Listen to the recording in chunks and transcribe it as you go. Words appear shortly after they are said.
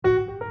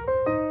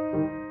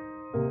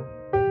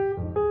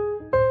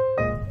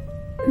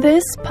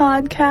This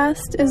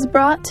podcast is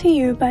brought to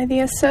you by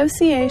the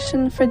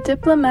Association for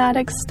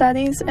Diplomatic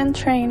Studies and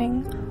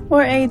Training,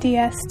 or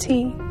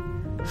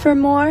ADST. For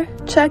more,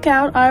 check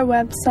out our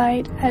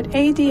website at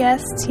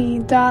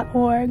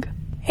adst.org.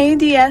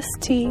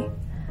 ADST,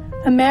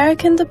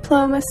 American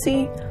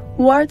Diplomacy,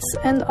 Warts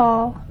and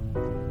All.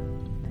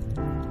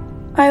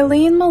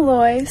 Eileen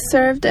Malloy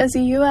served as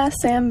a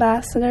U.S.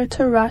 ambassador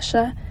to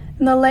Russia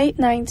in the late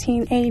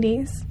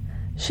 1980s.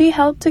 She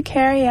helped to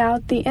carry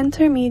out the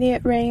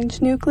Intermediate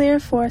Range Nuclear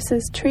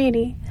Forces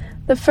Treaty,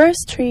 the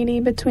first treaty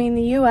between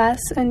the U.S.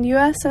 and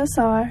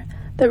USSR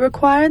that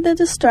required the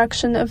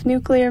destruction of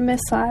nuclear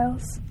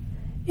missiles.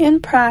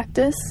 In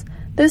practice,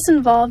 this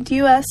involved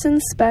U.S.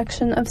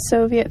 inspection of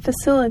Soviet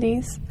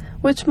facilities,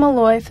 which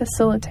Malloy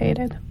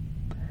facilitated.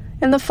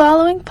 In the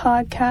following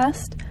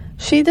podcast,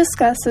 she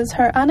discusses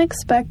her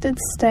unexpected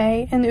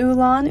stay in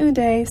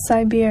Ulan-Ude,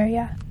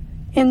 Siberia,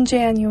 in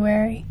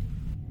January.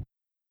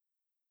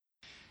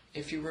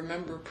 If you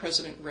remember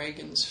President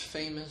Reagan's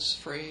famous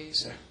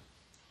phrase,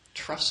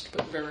 trust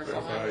but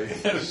verify,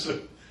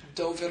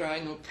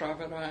 doverai no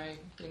praverai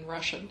in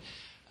Russian,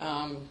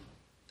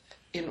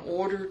 in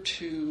order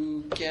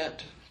to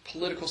get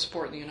political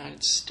support in the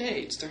United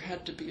States, there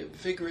had to be a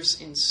vigorous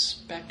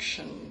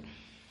inspection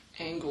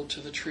angle to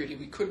the treaty.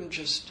 We couldn't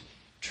just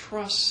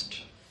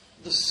trust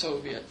the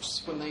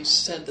Soviets when they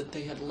said that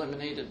they had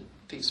eliminated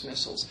these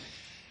missiles.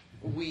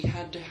 We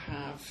had to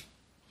have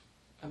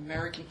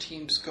American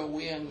teams go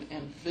in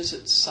and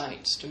visit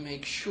sites to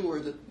make sure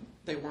that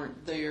they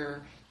weren't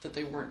there, that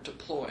they weren't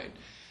deployed.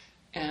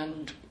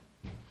 And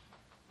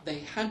they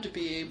had to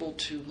be able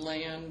to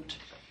land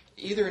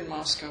either in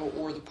Moscow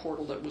or the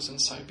portal that was in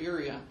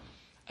Siberia,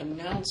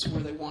 announce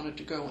where they wanted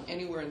to go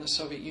anywhere in the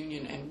Soviet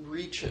Union and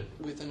reach it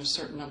within a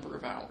certain number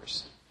of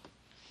hours.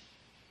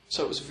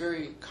 So it was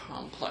very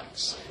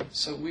complex.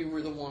 So we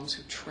were the ones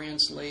who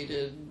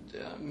translated,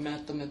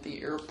 met them at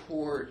the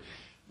airport,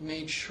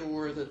 made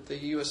sure that the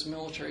U.S.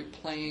 military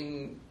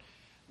plane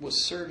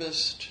was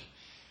serviced,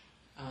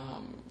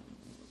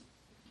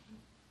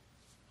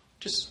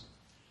 just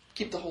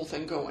keep the whole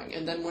thing going.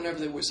 And then whenever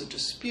there was a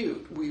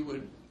dispute, we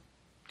would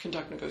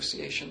conduct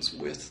negotiations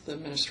with the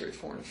Ministry of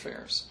Foreign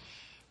Affairs.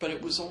 But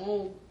it was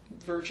all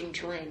virgin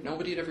terrain.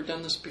 Nobody had ever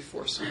done this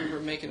before, so we were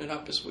making it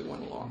up as we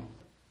went along.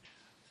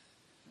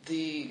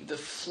 The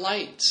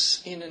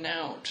flights in and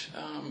out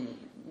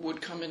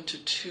would come into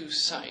two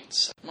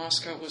sites.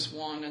 Moscow was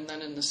one, and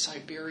then in the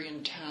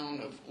Siberian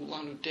town of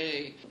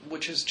Ulan-Ude,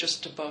 which is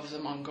just above the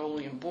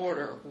Mongolian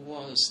border,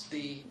 was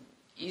the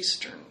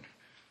eastern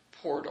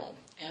portal.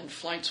 And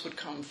flights would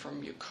come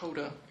from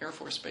Yokota Air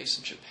Force Base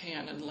in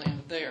Japan and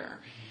land there.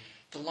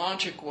 The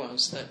logic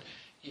was that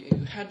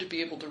you had to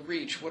be able to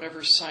reach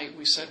whatever site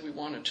we said we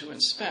wanted to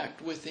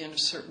inspect within a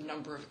certain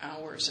number of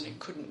hours, and it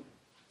couldn't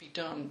be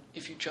done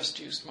if you just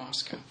used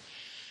Moscow.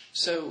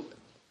 So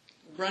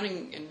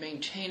running and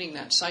maintaining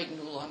that site in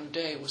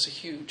Ulan-Ude was a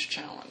huge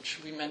challenge.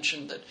 We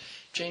mentioned that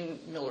Jane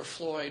Miller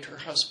Floyd, her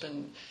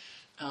husband,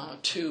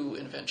 2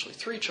 and eventually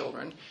 3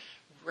 children,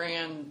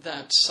 ran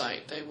that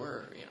site. They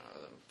were,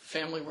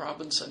 family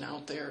Robinson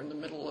out there in the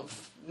middle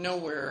of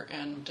nowhere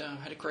and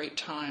had a great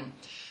time.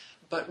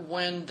 But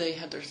when they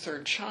had their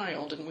 3rd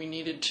child and we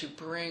needed to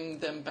bring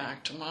them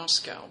back to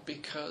Moscow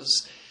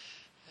because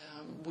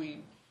we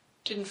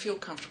didn't feel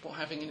comfortable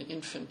having an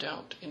infant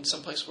out in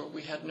some place where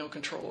we had no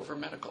control over a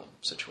medical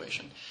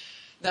situation.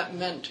 That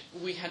meant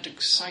we had to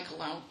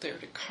cycle out there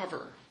to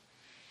cover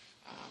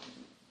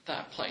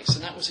that place.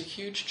 And that was a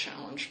huge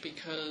challenge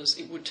because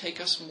it would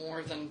take us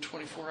more than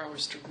 24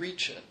 hours to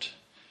reach it,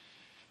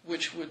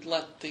 which would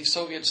let the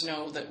Soviets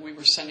know that we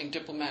were sending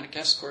diplomatic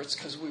escorts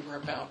because we were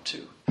about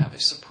to have a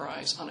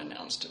surprise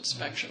unannounced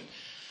inspection.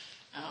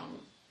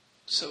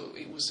 So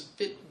it was a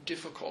bit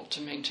difficult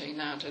to maintain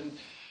that. And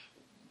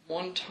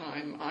one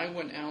time I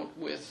went out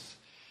with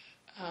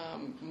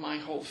my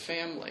whole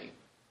family.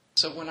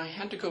 So when I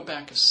had to go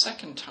back a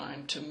second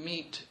time to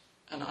meet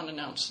an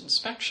unannounced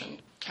inspection,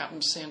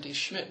 Captain Sandy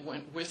Schmidt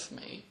went with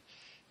me.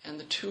 And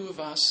the 2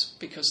 of us,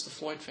 because the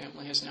Floyd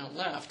family has now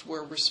left,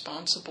 were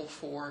responsible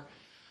for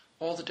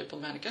all the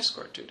diplomatic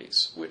escort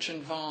duties, which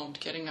involved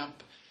getting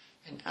up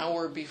an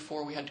hour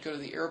before we had to go to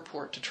the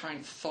airport to try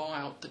and thaw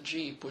out the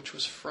Jeep, which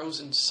was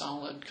frozen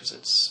solid because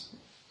it's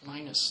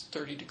minus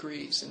 30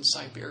 degrees in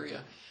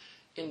Siberia,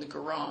 in the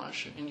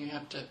garage, and you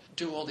have to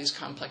do all these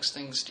complex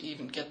things to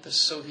even get the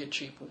Soviet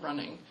Jeep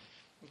running,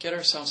 get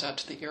ourselves out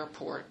to the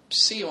airport,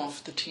 see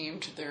off the team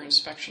to their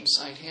inspection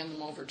site, hand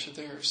them over to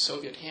their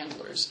Soviet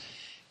handlers,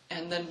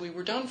 and then we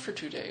were done for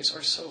 2 days,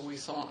 or so we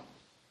thought.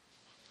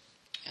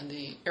 And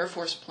the Air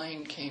Force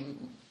plane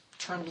came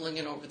trundling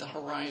in over the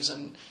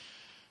horizon,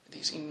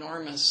 these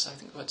enormous, I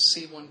think,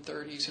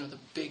 C-130s, the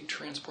big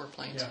transport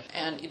planes. Yeah.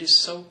 And it is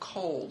so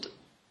cold,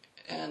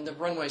 and the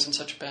runway's in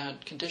such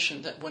bad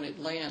condition that when it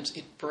lands,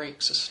 it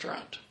breaks a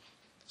strut.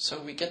 So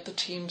we get the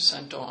team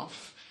sent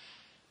off,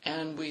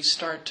 and we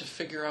start to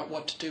figure out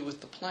what to do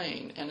with the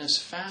plane. And as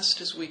fast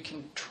as we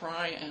can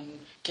try and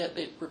get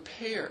it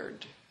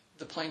repaired,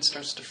 the plane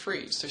starts to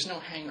freeze. There's no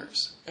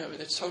hangars.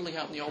 It's totally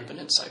out in the open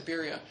in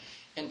Siberia.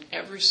 And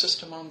every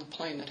system on the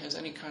plane that has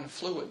any kind of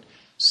fluid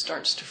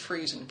starts to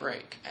freeze and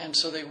break. And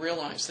so they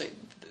realize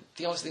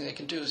the only thing they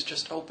can do is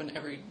just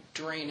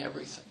drain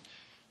everything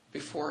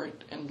before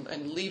it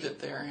and leave it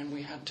there. And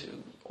we had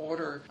to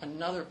order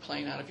another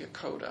plane out of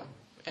Yokota.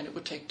 And it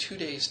would take 2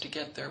 days to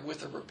get there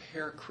with a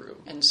repair crew.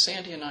 And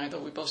Sandy and I,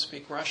 though we both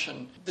speak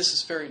Russian, this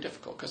is very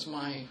difficult because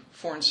my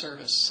Foreign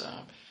Service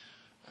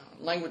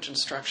language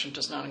instruction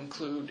does not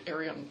include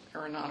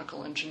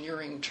aeronautical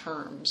engineering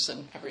terms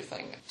and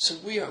everything. So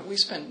we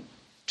spend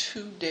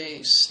 2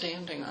 days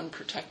standing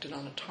unprotected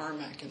on a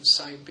tarmac in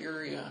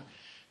Siberia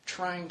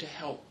trying to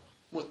help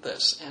with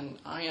this. And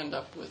I end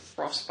up with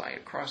frostbite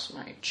across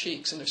my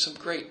cheeks. And there's some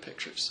great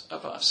pictures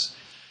of us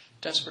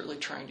desperately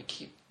trying to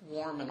keep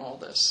warm in all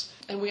this.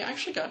 And we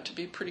actually got to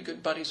be pretty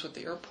good buddies with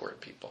the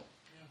airport people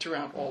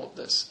throughout all of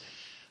this.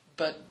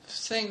 But the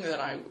thing that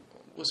I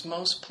was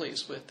most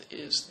pleased with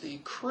is the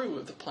crew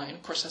of the plane.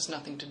 Of course, that's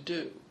nothing to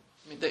do.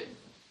 I mean,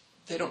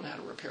 they don't know how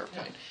to repair a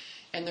plane.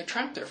 And they're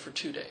trapped there for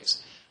 2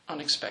 days,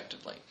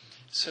 unexpectedly.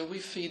 So we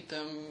feed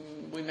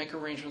them, we make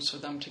arrangements for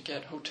them to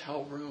get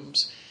hotel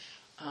rooms.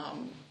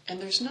 And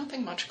there's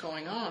nothing much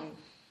going on,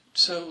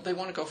 so they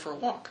want to go for a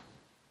walk.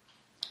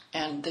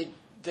 And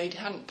they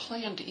hadn't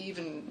planned to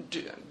even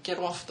get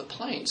off the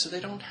plane, so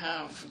they don't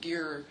have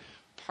gear,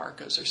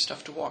 parkas, or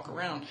stuff to walk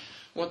around.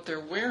 What they're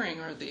wearing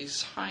are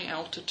these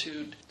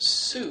high-altitude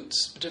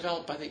suits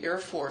developed by the Air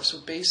Force,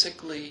 where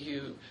basically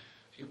you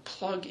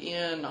plug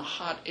in a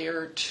hot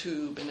air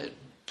tube and it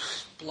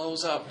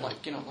blows up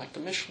like the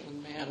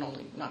Michelin Man,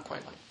 only not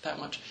quite like that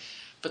much.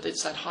 But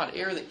it's that hot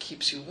air that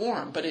keeps you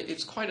warm. But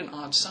it's quite an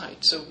odd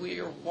sight. So we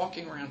are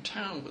walking around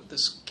town with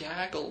this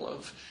gaggle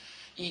of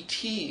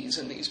ETs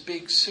in these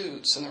big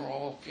suits, and they're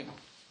all,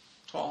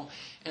 tall.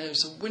 And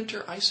there's a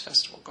winter ice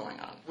festival going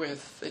on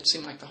with, it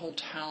seemed like the whole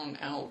town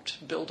out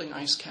building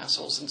ice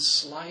castles and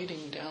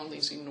sliding down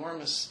these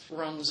enormous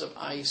runs of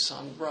ice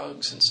on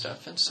rugs and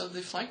stuff. And so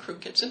the flight crew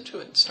gets into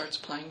it and starts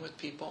playing with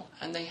people.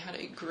 And they had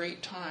a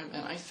great time.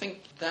 And I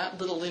think that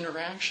little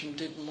interaction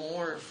did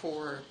more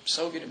for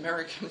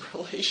Soviet-American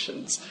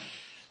relations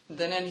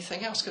than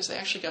anything else, because they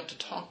actually got to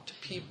talk to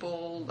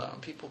people.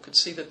 People could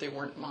see that they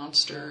weren't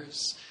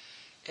monsters.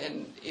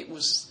 And it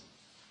was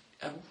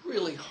a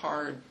really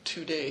hard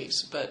 2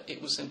 days, but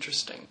it was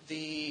interesting.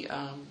 The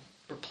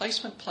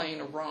replacement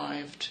plane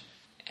arrived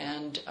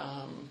and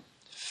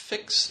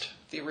fixed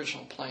the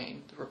original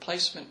plane. The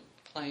replacement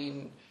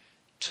plane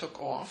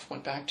took off,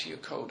 went back to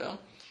Yokota,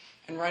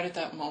 and right at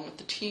that moment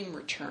the team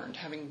returned,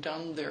 having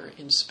done their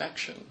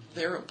inspection.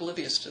 They're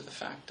oblivious to the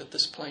fact that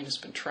this plane has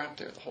been trapped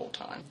there the whole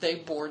time. They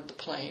board the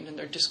plane, and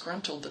they're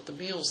disgruntled that the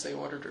meals they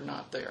ordered are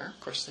not there.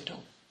 Of course, they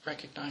don't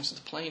recognize that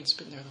the plane's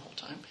been there the whole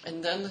time.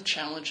 And then the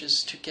challenge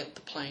is to get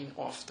the plane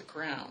off the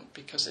ground,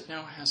 because it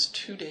now has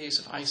 2 days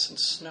of ice and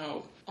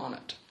snow on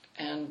it.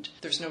 And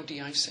there's no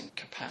de-icing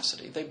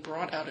capacity. They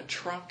brought out a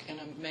truck and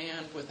a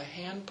man with a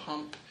hand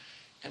pump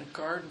and a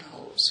garden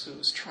hose who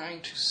was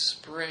trying to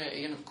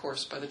spray. And of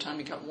course, by the time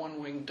he got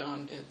one wing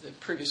done, the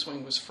previous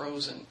wing was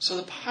frozen. So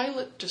the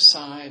pilot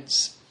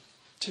decides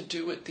to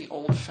do it the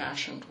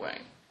old-fashioned way.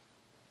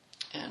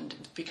 And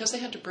because they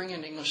had to bring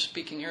in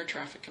English-speaking air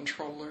traffic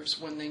controllers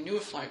when they knew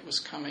a flight was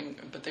coming,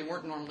 but they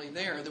weren't normally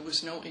there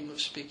was no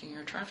English-speaking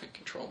air traffic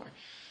controller.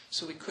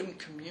 So we couldn't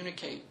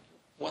communicate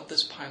what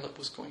this pilot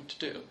was going to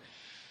do.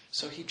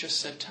 So he just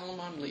said, "Tell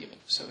him I'm leaving."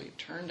 So he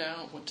turned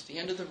out, went to the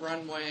end of the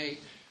runway,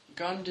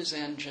 gunned his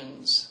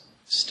engines,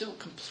 still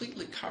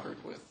completely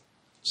covered with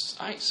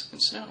ice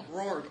and snow,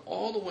 roared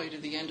all the way to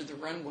the end of the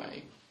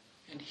runway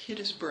and hit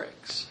his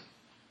brakes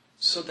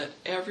so that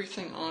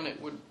everything on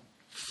it would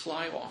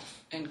fly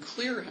off and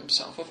clear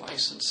himself of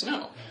ice and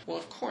snow. Well,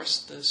 of course,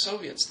 the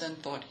Soviets then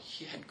thought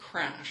he had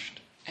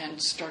crashed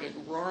and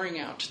started roaring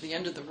out to the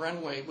end of the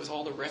runway with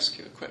all the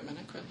rescue equipment.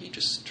 And he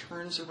just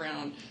turns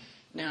around,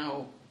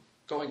 now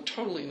going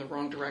totally in the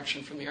wrong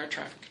direction from the air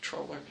traffic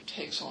controller,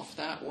 takes off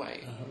that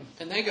way.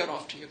 And they got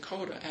off to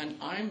Yokota, and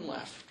I'm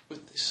left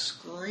with this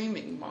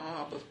screaming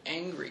mob of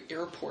angry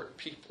airport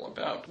people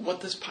about what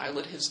this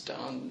pilot has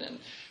done and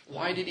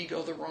why did he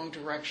go the wrong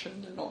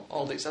direction and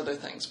all these other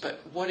things.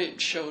 But what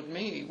it showed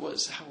me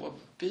was how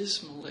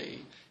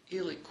abysmally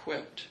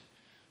ill-equipped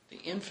the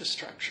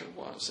infrastructure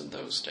was in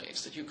those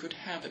days, that you could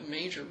have a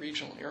major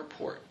regional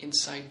airport in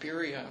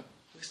Siberia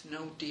with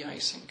no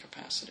de-icing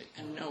capacity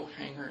and no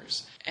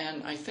hangars.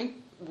 And I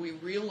think we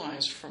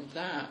realized from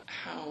that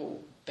how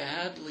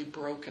badly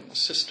broken the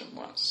system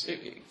was.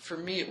 For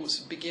me, it was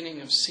the beginning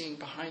of seeing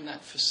behind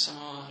that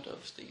facade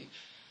of the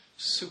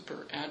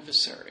super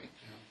adversary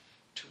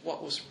to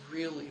what was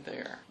really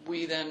there.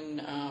 We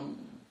then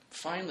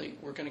finally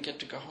were going to get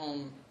to go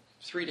home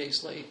 3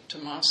 days late to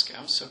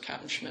Moscow, so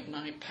Captain Schmidt and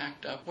I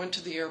packed up, went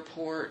to the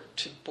airport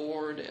to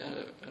board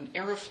an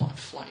Aeroflot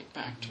flight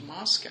back to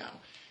Moscow.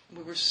 And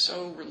we were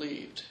so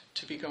relieved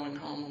to be going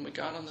home when we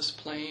got on this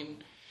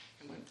plane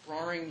and went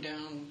roaring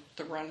down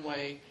the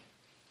runway,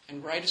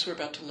 and right as we were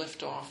about to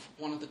lift off,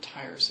 one of the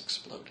tires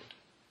exploded.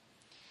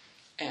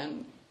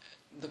 And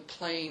the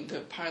plane, the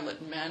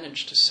pilot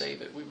managed to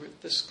save it. We were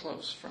this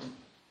close from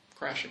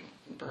crashing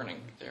and burning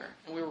there.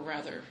 And we were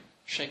rather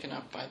shaken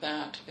up by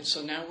that. And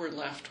so now we're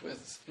left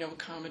with no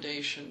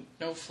accommodation,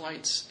 no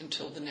flights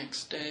until the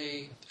next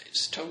day.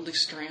 It's totally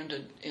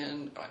stranded,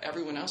 and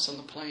everyone else on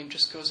the plane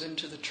just goes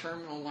into the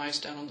terminal, lies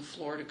down on the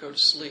floor to go to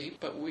sleep.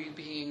 But we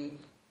being,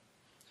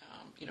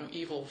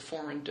 evil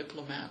foreign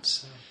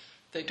diplomats,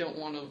 they don't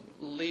want to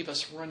leave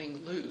us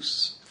running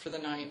loose for the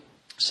night.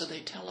 So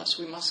they tell us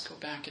we must go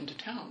back into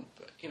town.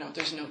 But,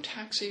 there's no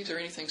taxis or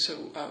anything.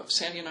 So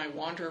Sandy and I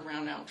wander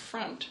around out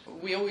front.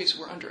 We always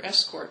were under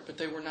escort, but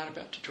they were not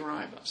about to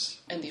drive us.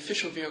 And the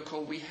official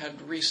vehicle we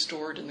had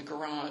restored in the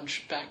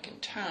garage back in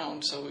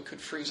town so it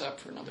could freeze up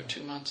for another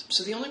 2 months.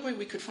 So the only way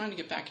we could find to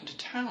get back into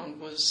town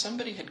was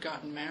somebody had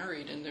gotten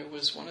married, and there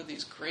was one of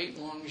these great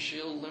long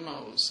Gilles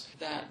limos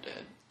that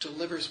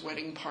delivers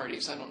wedding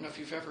parties. I don't know if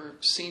you've ever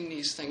seen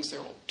these things. They're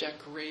all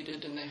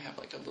decorated, and they have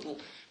like a little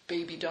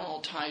baby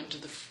doll tied to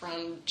the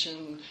front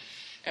and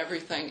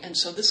everything. And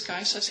so this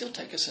guy says he'll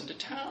take us into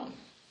town.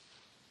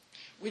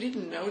 We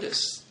didn't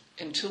notice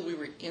until we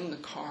were in the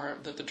car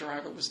that the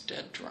driver was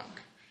dead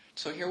drunk.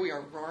 So here we are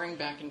roaring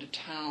back into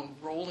town,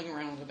 rolling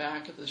around the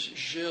back of this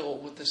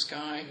Gilles with this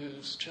guy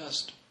who's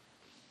just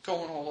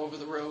going all over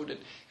the road.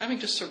 And having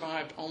just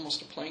survived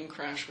almost a plane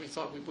crash, we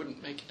thought we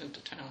wouldn't make it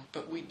into town.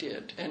 But we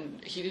did.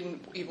 And he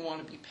didn't even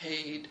want to be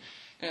paid.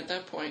 And at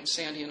that point,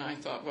 Sandy and I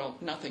thought, well,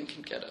 nothing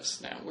can get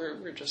us now.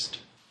 We're just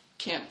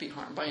can't be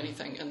harmed by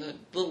anything. And the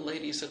little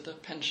ladies at the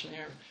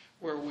pensionaire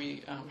where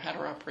we had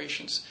our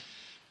operations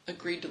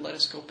agreed to let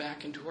us go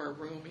back into our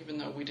room, even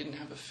though we didn't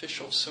have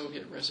official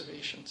Soviet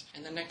reservations.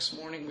 And the next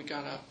morning we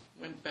got up,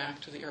 went back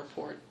to the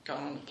airport, got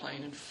on a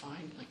plane, and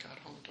finally got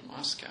home to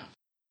Moscow.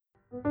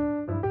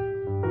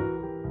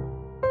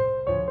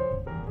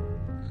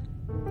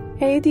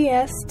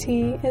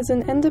 ADST is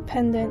an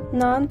independent,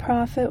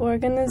 non-profit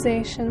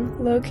organization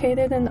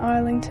located in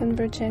Arlington,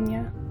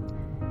 Virginia.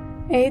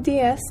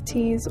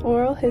 ADST's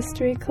oral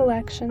history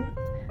collection,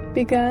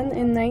 begun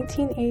in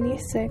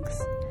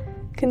 1986,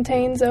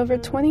 contains over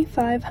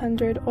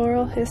 2,500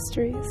 oral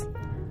histories,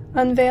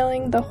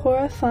 unveiling the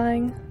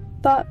horrifying,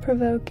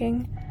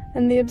 thought-provoking,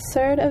 and the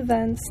absurd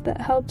events that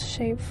helped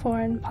shape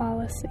foreign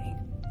policy.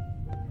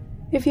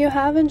 If you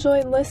have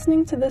enjoyed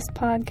listening to this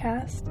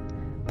podcast,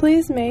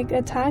 please make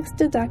a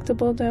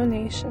tax-deductible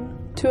donation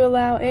to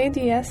allow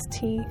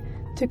ADST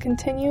to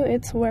continue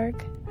its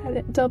work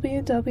at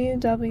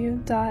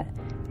www.adst.org.